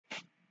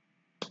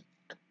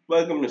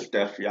Welcome to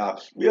Steff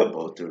Reacts. We are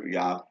about to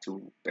react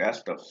to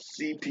Best of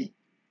CP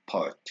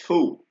Part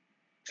 2.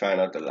 Try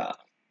not to laugh.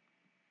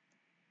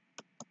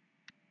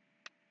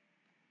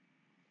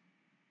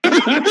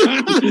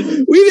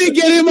 We didn't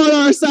get him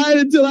on our side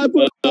until I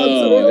put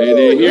and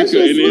then here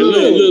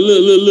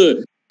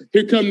look.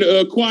 Here come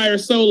the choir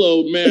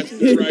solo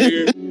master right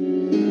here.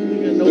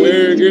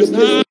 Burgers,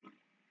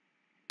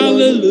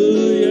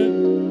 hallelujah.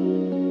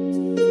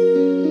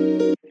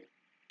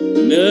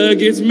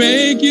 Nuggets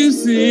make you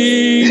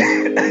sing.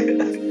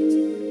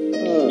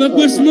 Look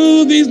with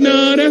smoothies,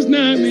 no, that's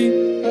not me.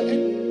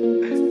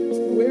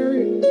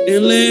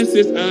 Unless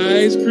it's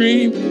ice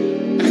cream.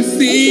 I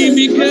see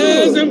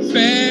because I'm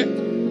fat.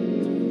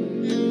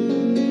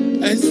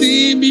 I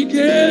see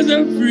because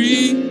I'm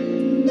free.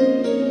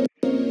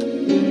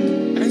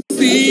 I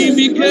see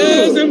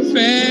because I'm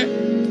fat.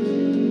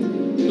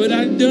 But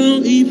I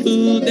don't eat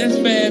food that's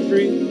fat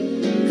free.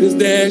 Cause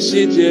that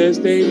shit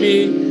just ain't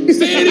me.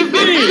 Say it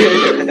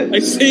again. I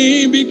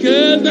see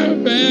because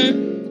I'm fat.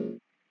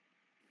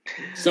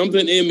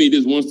 Something in me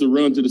just wants to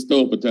run to the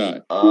stove tie.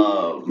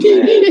 Oh,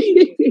 man.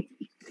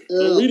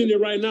 I'm reading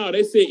it right now.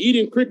 They say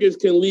eating crickets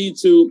can lead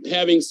to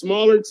having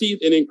smaller teeth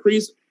and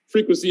increased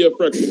frequency of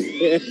freckles.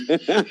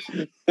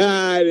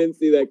 I didn't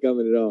see that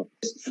coming at all.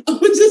 I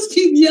would just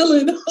keep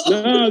yelling.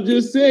 No,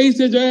 just say, he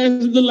said your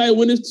ass look like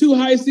when there's 2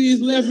 high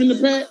C's left in the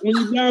pack, when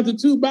you're down to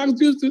 2 box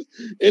juices,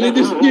 and it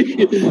just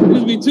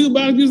be 2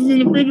 box juices in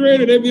the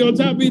refrigerator, they be on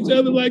top of each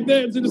other like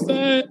that to the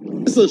side.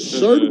 It's a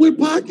shirt with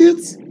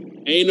pockets?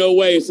 Ain't no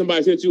way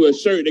somebody sent you a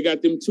shirt. They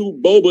got them 2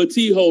 boba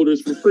tea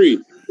holders for free.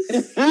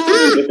 This dude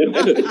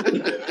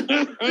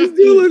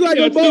look like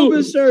a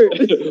boba shirt.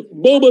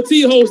 Boba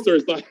tea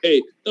holsters. Like,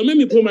 hey, don't make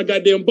me pull my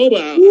goddamn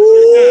boba out.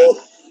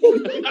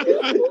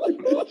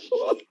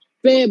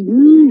 Fat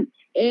Brew,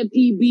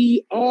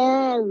 FEBRUARY.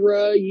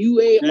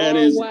 That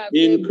is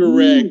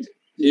incorrect.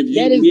 If you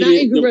that is not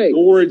incorrect. The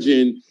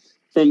origin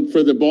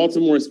for the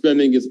Baltimore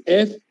spelling is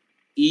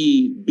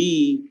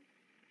FEBRURURY.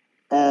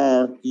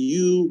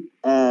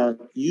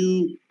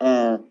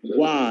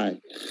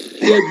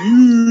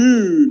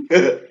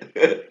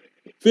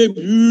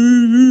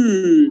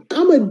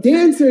 I'm a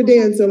dancer.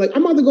 Like,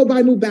 I'm about to go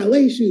buy new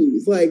ballet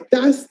shoes. Like,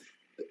 that's...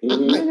 I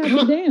have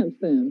to dance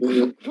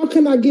then. How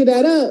can I get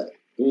that up?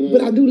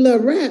 But I do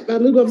love rap. I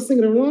love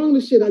singing along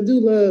the shit. I do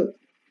love...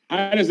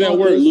 How does that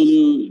work,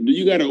 Lulu? Do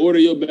you got to order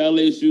your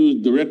ballet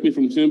shoes directly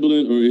from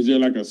Timberland, or is there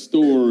like a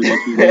store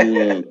that you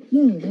go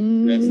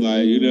that's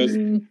like, you just...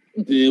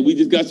 Yeah, we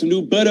just got some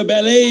new butter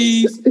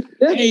ballets.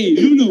 Hey,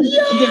 Lulu, we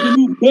got the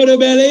new butter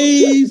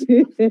ballets.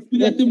 We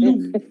got them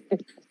new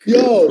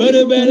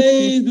butter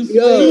ballets.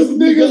 These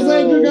niggas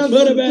ain't got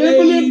butter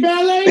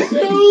ballet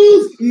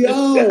shoes.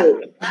 Yo,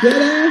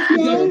 dead ass,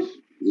 yo.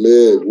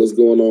 Leg, what's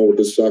going on with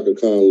the Shaka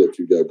Khan look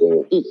you got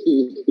going?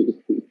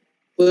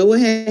 Well, what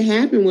had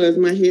happened was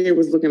my hair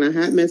was looking a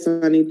hot mess, so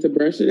I need to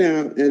brush it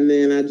out, and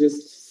then I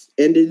just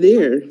ended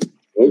there.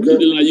 Okay.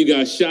 You like you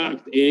got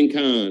shocked and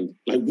conned.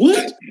 Like,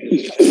 what?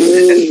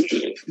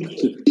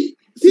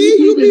 See,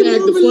 you been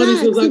acting funny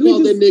since I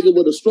called that nigga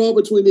with a straw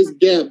between his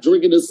gap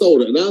drinking his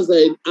soda. And I was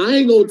like, I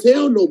ain't gonna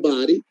tell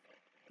nobody.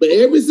 But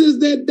ever since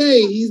that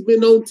day, he's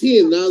been on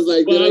 10. And I was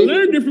like, well, I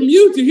learned it from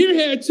you. Tahir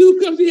had 2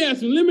 cups. He had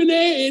some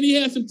lemonade and he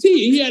had some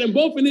tea. He had them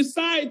both in his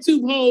side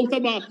tube holes. Talk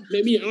about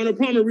maybe an Arnold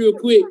Palmer real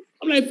quick.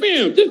 I'm like,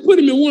 fam, just put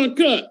him in 1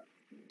 cup.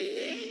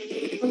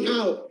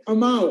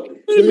 I'm out.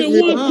 Put him in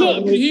 1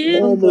 cup,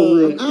 Tahir. I'm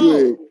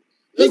out.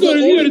 You go to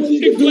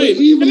Chick-fil-A.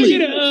 Can I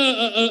get a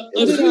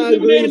sweet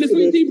lemonade and a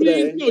sweet tea,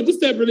 please? No, just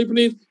separately,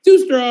 please. 2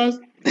 straws.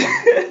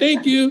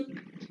 Thank you.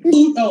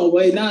 Oh,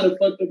 wait, now I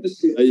fucked up the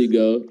shit. There you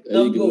go.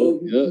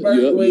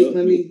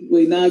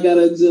 Wait, now I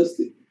gotta adjust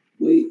it.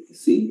 Wait,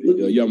 see? Look.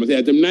 You almost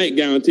had them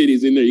nightgown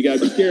titties in there. You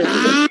gotta be careful.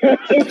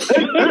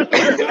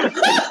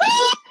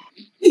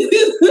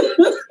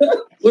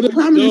 Well, the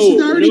problem is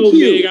she's already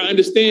cute. Man, I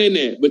understand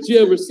that. But you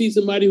ever see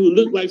somebody who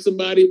look like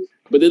somebody,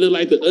 but they look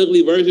like the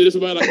ugly version of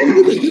somebody? Like, oh,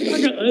 you look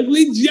like an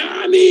ugly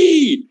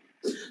Johnny.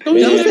 Don't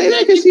say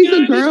that because she's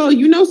a girl.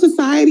 You know,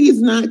 society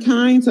is not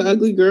kind to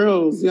ugly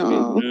girls,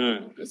 y'all.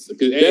 That's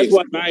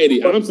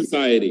society.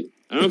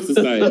 I'm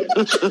society.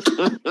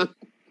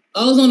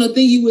 I was on a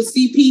thingy with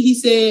CP. He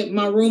said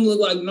my room looked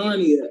like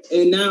Narnia,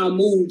 and now I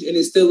moved, and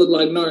it still looked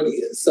like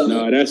Narnia. So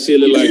no, that shit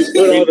look like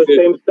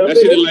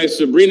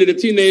Sabrina the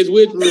Teenage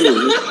Witch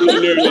room.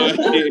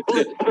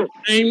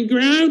 I'm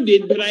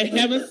grounded, but I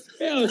have a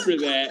spell for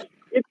that.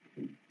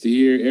 To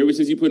hear, ever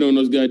since you put on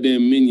those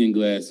goddamn Minion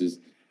glasses,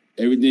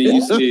 everything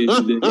you said is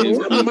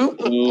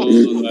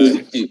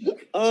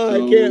I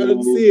can't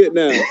unsee it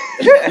now.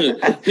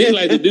 He's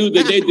like the dude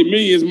that dated the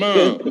Minion's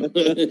mom.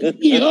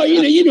 you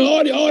know,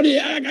 all the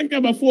I got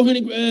about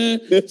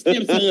 400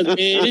 stepsons, man.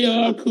 They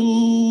all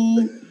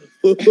cool.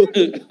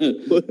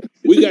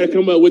 We got to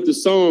come up with the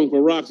song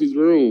for Roxy's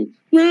room.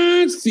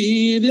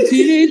 Roxy, the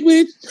Teenage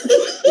Witch.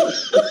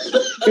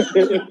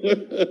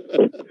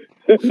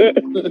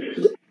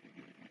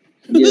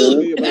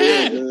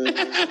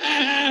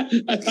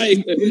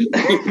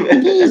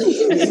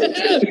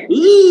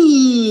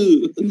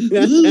 Ooh.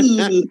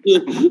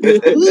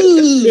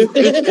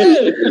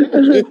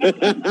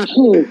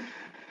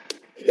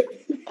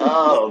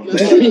 Oh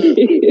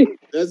man.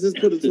 Let's just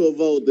put it to a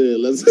vote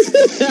then. Let's Let's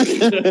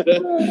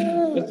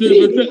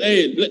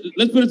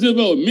put it to a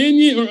vote.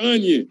 Minion or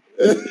onion?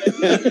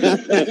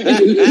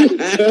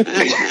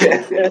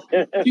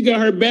 She got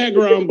her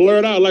background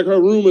blurred out like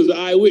her room is an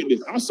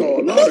eyewitness. I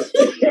saw a lot of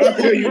shit. I'll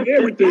tell you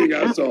everything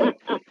I saw.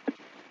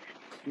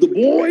 The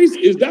boys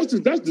that's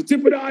the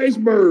tip of the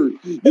iceberg.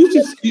 You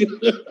should see.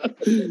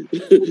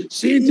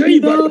 She didn't tell you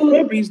about the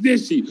puppies,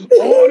 did she?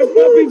 All the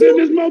puppies in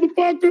this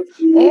motherfucker.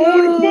 All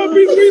the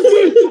puppies we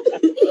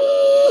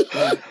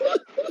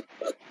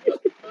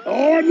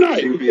all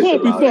night.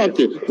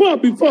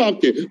 Puppy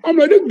fucking. I'm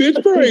like, this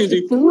bitch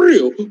crazy for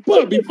real.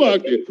 Puppy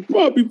fucking.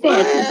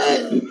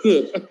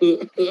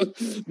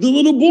 The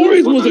little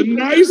boys was a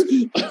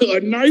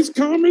nice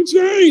common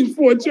change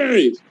for a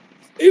change.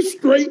 It's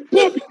straight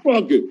puppy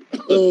fucking.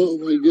 Oh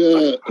my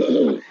god!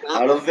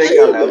 I don't think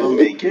I'll ever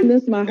make it.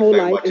 This my whole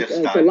life.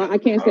 It's a lot. I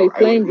can't say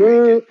flame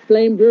bird.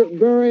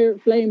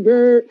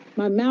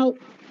 My mouth.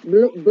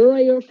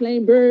 Burger,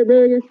 flame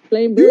burger,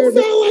 flame burger. You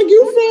sound like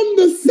you from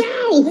the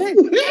South. Where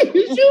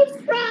you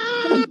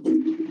from?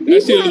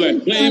 That shit was like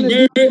flame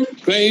bird,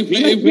 flame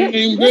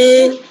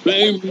bird,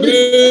 flame bird.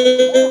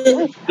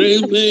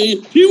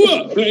 You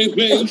up, flame.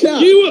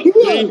 You up,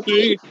 flame.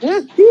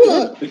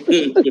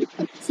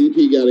 CP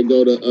got to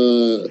go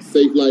to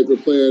Safe Light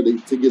Repair to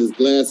get his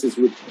glasses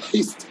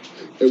replaced,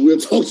 and we'll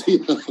talk to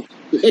y'all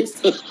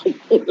next time.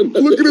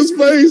 Look at his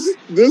face.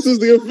 This is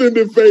the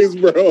offended face,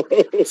 bro.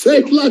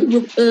 Safe Light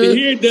Repair.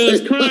 Here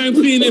does crime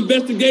scene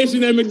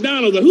investigation at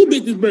McDonald's. Like, who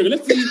bit this burger?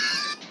 Let's see.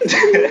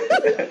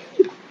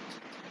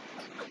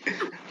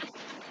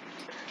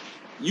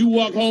 You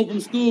walk home from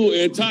school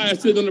and Ty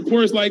sits on the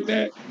porch like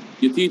that.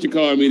 Your teacher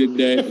called me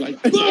today. Like,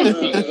 fuck.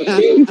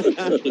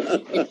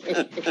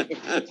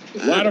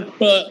 Why the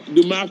fuck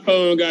do my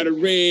phone got to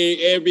ring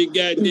every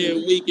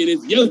goddamn week and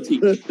it's your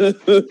teacher?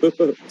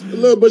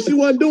 Look, but she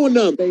wasn't doing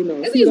nothing. They know.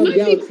 That niggas might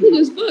be cool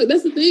as fuck.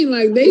 That's the thing.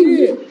 Like, they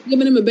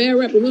giving him a bad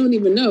rap, but we don't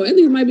even know. That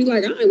niggas might be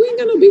like, we ain't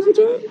got no beef with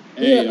y'all.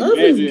 Hey, Earth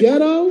is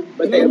ghetto,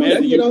 but they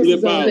imagine you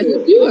flip out. They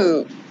help you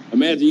out.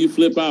 Imagine you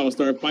flip out and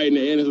start fighting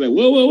the end. It's like,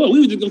 whoa.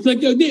 We was just going to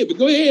suck your dick, but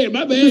go ahead.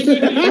 My bad.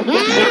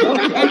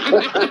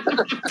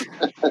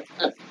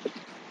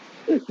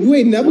 You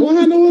ain't never gonna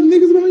have no other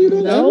niggas around you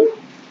though?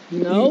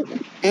 No.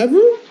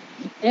 Ever?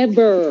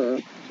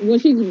 When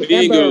she's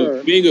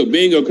Bingo,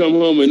 come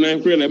home at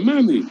 9th grade like,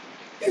 mommy,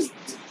 it's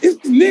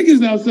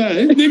niggas outside.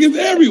 It's niggas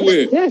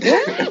everywhere.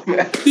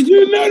 Did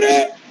you know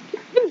that?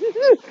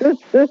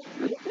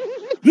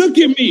 Look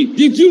at me.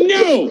 Did you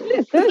know?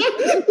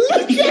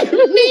 Look at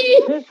me.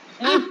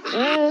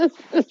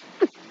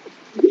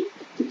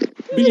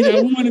 Bean,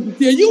 I wanted to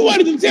tell you. You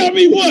wanted to tell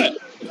me what?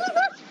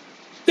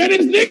 That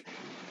is niggas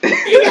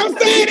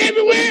outside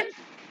everywhere?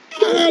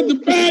 I had to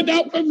find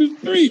out from the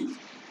streets.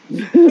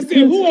 I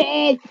said, who are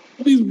all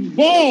these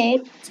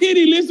bald,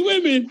 tittyless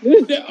women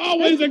that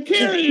always are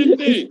carrying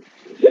things?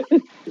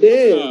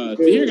 Yeah. So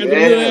here got the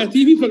little ass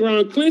TV fuck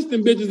around, clench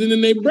them bitches, and then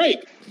they break.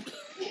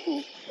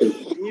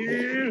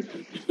 Yeah.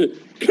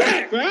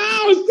 Crack!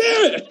 Oh,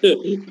 shit!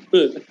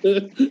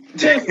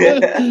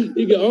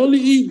 You can only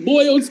eat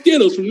boiled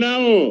Skittles from now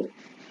on.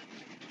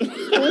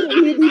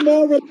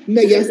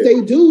 No, yes,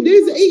 they do.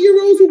 There's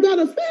 8-year-olds who got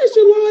a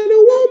fashion line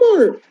at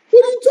Walmart.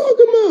 What are you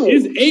talking about?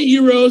 It's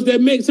 8-year-olds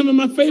that make some of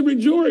my favorite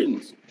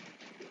Jordans.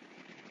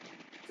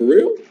 For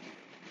real?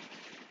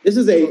 This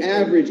is an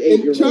average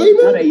 8-year-old,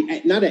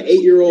 not an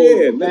 8-year-old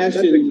fashion. That's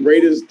the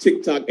greatest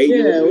TikTok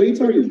 8-year-old. Yeah, what are you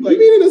talking about? You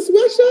mean in a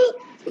sweatshop,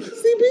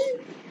 CB?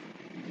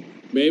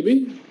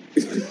 Maybe.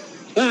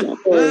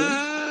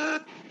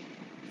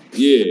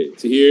 Yeah,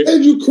 to hear. I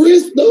said you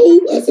crisp though.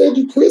 I said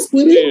you crisp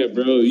with it. Yeah,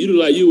 bro. You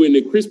look like you in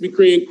the Krispy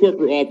Kreme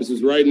corporate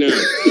offices right now.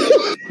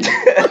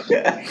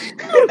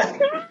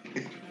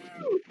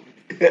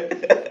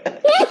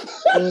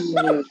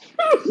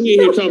 We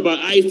ain't here talking about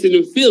ice and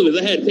them feelings.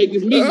 I had to take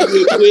this meeting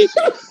real quick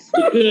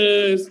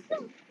because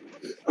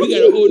we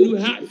got a whole new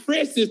hot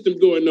fresh system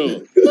going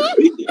on.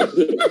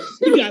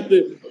 we got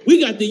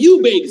the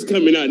U-Bakes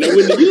coming out. Now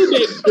when the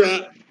U-Bakes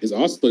drop, it's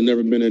also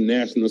never been a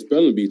national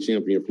spelling bee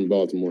champion from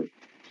Baltimore.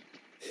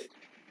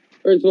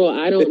 First of all,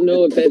 I don't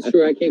know if that's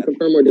true. I can't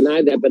confirm or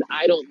deny that, but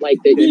I don't like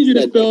that you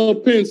just spell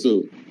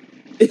pencil.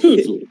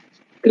 Pencil.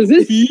 Because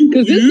this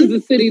is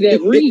a city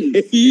that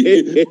reads.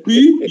 You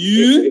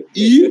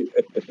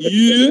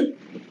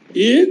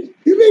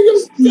make him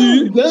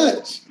sound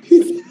Dutch.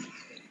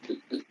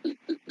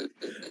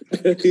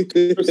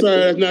 I'm sorry,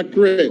 that's not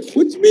correct.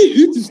 What you mean?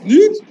 It's a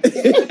snitch?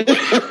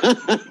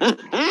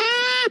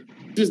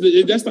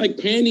 That's like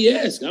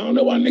panty-esque. I don't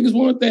know why niggas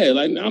want that.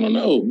 Like, I don't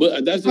know.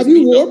 But that's just Have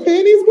you wore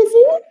panties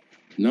before?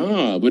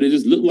 Nah, but it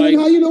just looked like.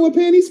 How you know what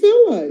panties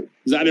feel like?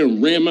 Because I done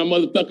ran my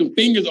motherfucking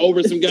fingers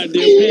over some goddamn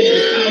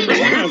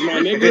panties. My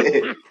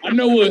nigga. I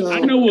know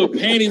what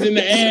panties in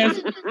the ass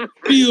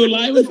feel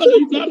like. What the fuck are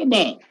you talking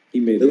about? He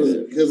made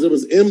it because it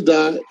was M.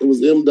 Dot. It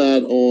was M.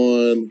 Dot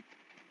on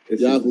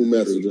Yahoo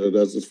Messenger.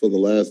 That's just for the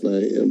last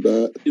name, M.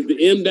 Dot. Is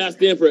the M dot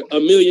stand for a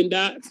million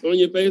dots on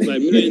your face?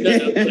 Like million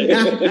dots?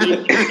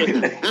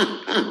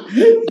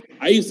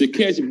 I used to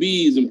catch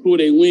bees and pull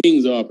their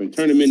wings off and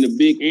turn them into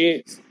big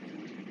ants.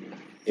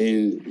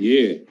 And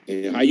yeah,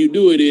 and how you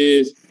do it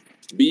is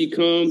bee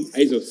comes, I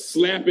used to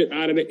slap it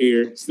out of the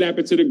air, slap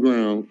it to the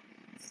ground,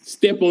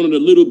 step on it a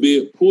little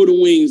bit, pull the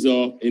wings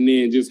off, and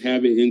then just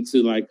have it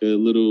into like a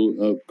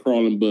little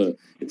crawling bug.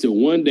 Until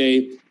one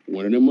day,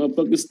 one of them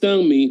motherfuckers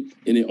stung me,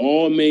 and it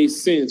all made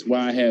sense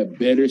why I had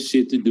better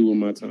shit to do with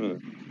my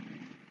time.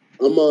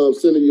 I'm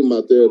sending you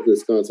my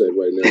therapist contact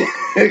right now.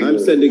 I'm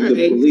sending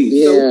the police.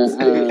 Yeah.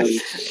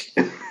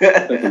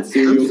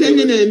 I'm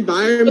sending an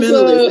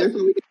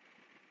environmentalist.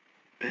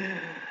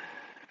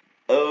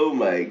 Oh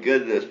my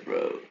goodness,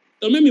 bro.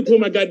 Don't make me pull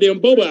my goddamn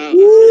boba out.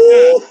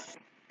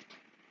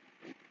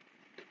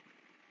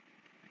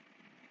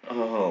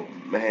 Oh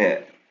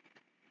man.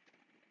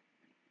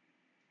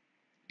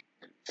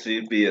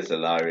 CP is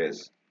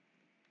hilarious.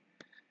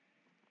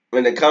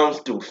 When it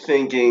comes to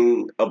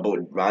thinking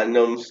about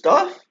random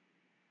stuff,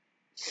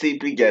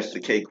 CP gets the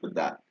cake with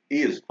that.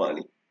 He is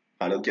funny.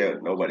 I don't care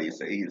what nobody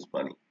say, he is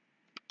funny.